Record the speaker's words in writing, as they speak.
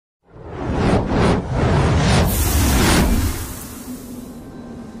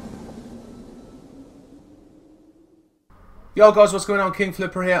Yo guys, what's going on?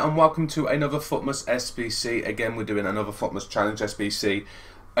 Kingflipper here and welcome to another FUTMAS SBC. Again, we're doing another FUTMAS Challenge SBC.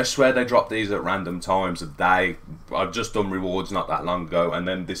 I swear they drop these at random times of day. I've just done rewards not that long ago, and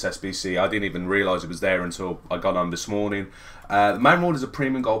then this SBC, I didn't even realise it was there until I got on this morning. The main reward is a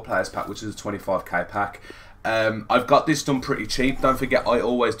Premium Gold Players Pack, which is a 25k pack. I've got this done pretty cheap. Don't forget, I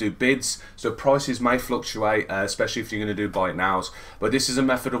always do bids, so prices may fluctuate, especially if you're going to do buy it nows. But this is a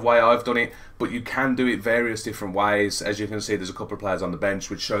method of way I've done it, but you can do it various different ways. As you can see, there's a couple of players on the bench,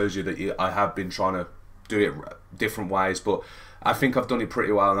 which shows you that I have been trying to do it different ways, but I think I've done it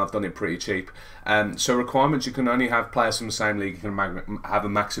pretty well and I've done it pretty cheap. So requirements, you can only have players from the same league. You can have a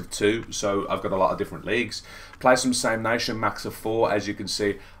max of 2, so I've got a lot of different leagues. Players from the same nation, max of 4. As you can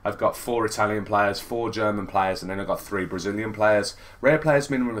see, I've got 4 Italian players, 4 German players, and then I've got 3 Brazilian players. Rare players,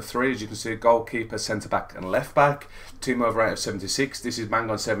 minimum of 3. As you can see, goalkeeper, centre back and left back. Team overrate of 76. This is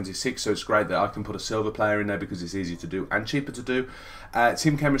bang on 76, so it's great that I can put a silver player in there because it's easy to do and cheaper to do.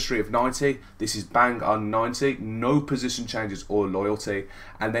 Team chemistry of 90. This is bang on 90. No position changes or loyalty,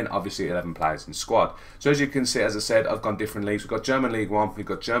 and then obviously 11 players in squad. So as you can see, as I said, I've gone different leagues. We've got German League 1, we've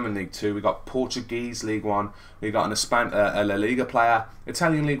got German League 2, we've got Portuguese League 1, we've got a La Liga player,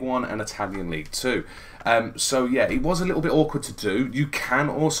 Italian League 1 and Italian League 2. So yeah, it was a little bit awkward to do. You can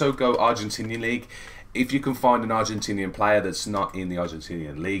also go Argentinian League. If you can find an Argentinian player that's not in the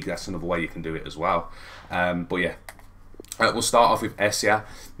Argentinian League, that's another way you can do it as well. But yeah. We'll start off with Essia.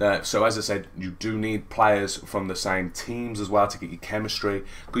 So as I said, you do need players from the same teams as well to get your chemistry,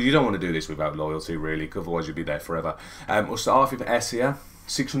 because you don't want to do this without loyalty really, otherwise you'll be there forever. We'll start off with Essia.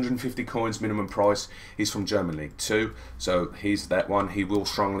 650 coins minimum price. He's from German League 2, so he's that one. He will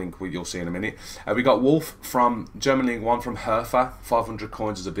strong link with, you'll see in a minute. We got Wolf from German League 1 from Hertha, 500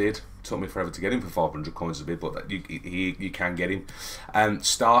 coins as a bid. Took me forever to get him for 500 coins as a bid, but you can get him.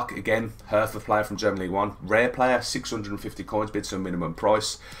 Stark, again, Hertha player from German League 1. Rare player, 650 coins bid, so minimum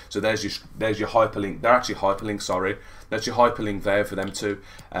price. So there's your hyperlink. They're actually hyperlinks, sorry. That's your hyperlink there for them too.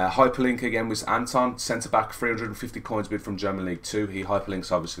 Hyperlink again was Anton, centre back, 350 coins bid from German League 2. He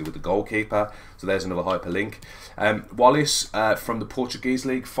hyperlinks obviously with the goalkeeper, so there's another hyperlink. Wallace from the Portuguese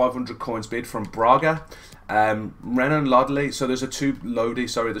League, 500 coins bid from Braga. Renan Lodley, so there's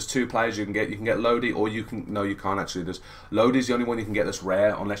there's 2 players you can get. You can get Lodi, or you can't actually. Lodi's the only one you can get that's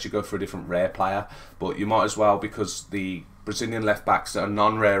rare, unless you go for a different rare player, but you might as well, because the Brazilian left backs that are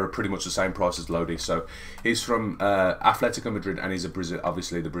non-rare are pretty much the same price as Lodi. So he's from Atletico Madrid, and he's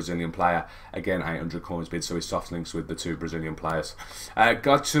obviously the Brazilian player. Again, 800 coins bid, so he soft links with the 2 Brazilian players.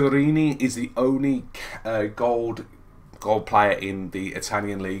 Gatturini is the only gold player in the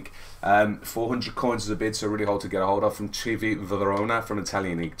Italian league. 400 coins as a bid, so really hard to get a hold of, from Chivi Verona from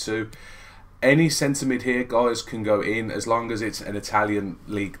Italian League 2. Any centre mid here, guys, can go in as long as it's an Italian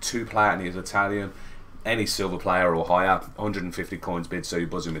League 2 player and he's Italian. Any silver player or higher, 150 coins bid, so you're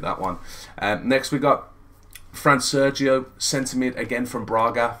buzzing with that one. Next we got Franz Sergio, centre mid, again from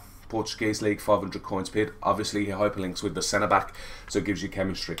Braga, Portuguese League, 500 coins bid. Obviously he hyperlinks with the centre back, so it gives you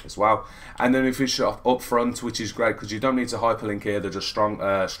chemistry as well. And then if you shot up front, which is great because you don't need to hyperlink here, they're just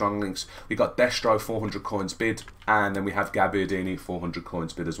strong links. We got Destro, 400 coins bid, and then we have Gabbiadini, 400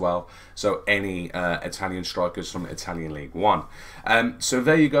 coins bid as well. So any Italian strikers from Italian League 1. So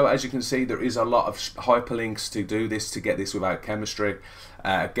there you go. As you can see, there is a lot of hyperlinks to do this, to get this without chemistry.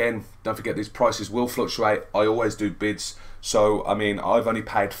 Again, don't forget these prices will fluctuate. I always do bids. So, I mean, I've only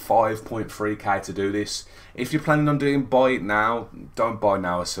paid 5.3k to do this. If you're planning on doing buy it now, don't buy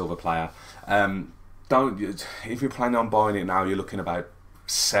now a silver player. If you're planning on buying it now, you're looking about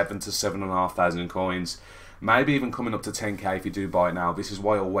 7,000 to 7,500 coins. Maybe even coming up to 10k if you do buy it now. This is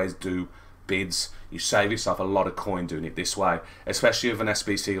why I always do bids. You save yourself a lot of coin doing it this way, especially with an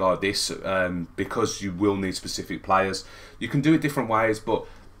SBC like this, because you will need specific players. You can do it different ways, but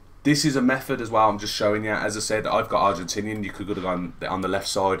this is a method as well. I'm just showing you. As I said, I've got Argentinian. You could go on the left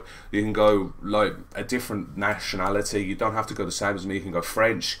side. You can go like a different nationality. You don't have to go the same as me. You can go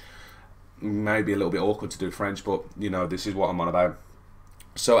French. Maybe a little bit awkward to do French, but you know, this is what I'm on about.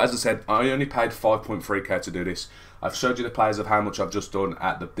 So as I said, I only paid 5.3k to do this. I've showed you the players of how much I've just done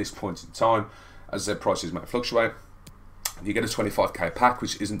at this point in time. As I said, prices might fluctuate. You get a 25k pack,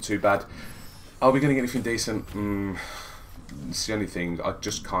 which isn't too bad. Are we going to get anything decent? It's the only thing. I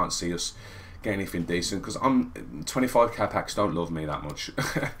just can't see us getting anything decent, because 25k packs don't love me that much.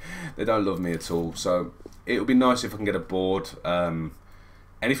 They don't love me at all. So it would be nice if I can get a board.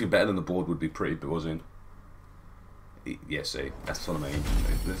 Anything better than the board would be pretty buzzing. Yeah, see, that's what I mean.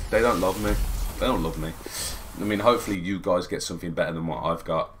 They don't love me. They don't love me. I mean, hopefully you guys get something better than what I've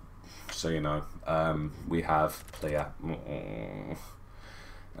got. So, you know, we have player.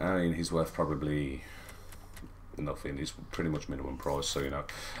 I mean, he's worth probably nothing. It's pretty much minimum price, so you know.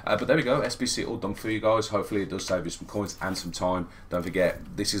 But there we go, SBC all done for you guys. Hopefully it does save you some coins and some time. Don't forget,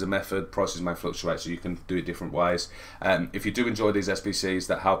 this is a method. Prices may fluctuate, so you can do it different ways. If you do enjoy these SBCs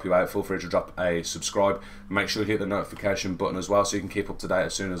that help you out, feel free to drop a subscribe. Make sure you hit the notification button as well, so you can keep up to date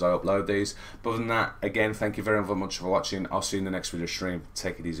as soon as I upload these. But other than that, again, thank you very much for watching. I'll see you in the next video stream.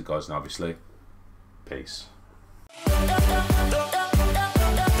 Take it easy, guys, and obviously, peace.